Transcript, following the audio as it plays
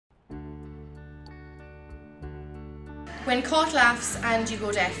When caught laughs and you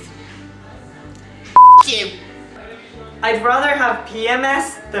go deaf. You. I'd rather have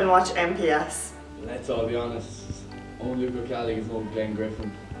PMS than watch MPS. Let's all be honest. Only good colleague is no Glenn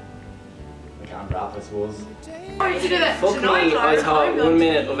Griffin. I can't rap, I suppose. Fuck me, I thought 1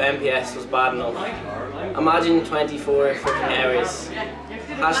 minute of MPS was bad enough. Imagine 24 fucking hours.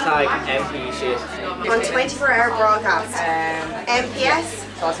 Hashtag MP shit. On 24-hour broadcast. MPS?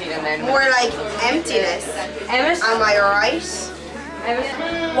 More like emptiness. Am I right?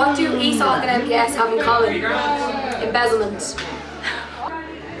 What do ESOC and MPS have in common? Embezzlement.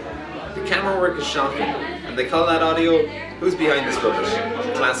 The camera work is shocking, and they call that audio, who's behind this rubbish?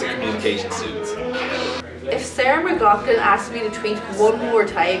 Classic communication students. If Sarah McLaughlin asks me to tweet one more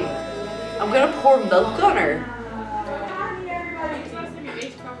time, I'm gonna pour milk on her.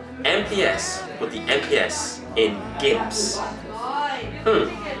 MPS, but the MPS in GIMPs.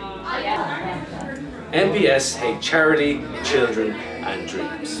 MPS hate charity, children and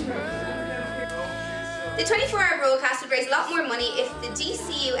dreams. The 24-hour broadcast would raise a lot more money if the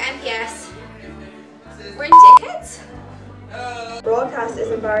DCU MPS weren't dickheads. Broadcast is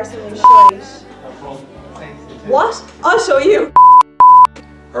embarrassing and shite. What? I'll show you.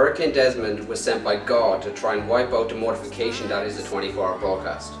 Hurricane Desmond was sent by God to try and wipe out the mortification that is a 24-hour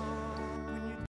broadcast.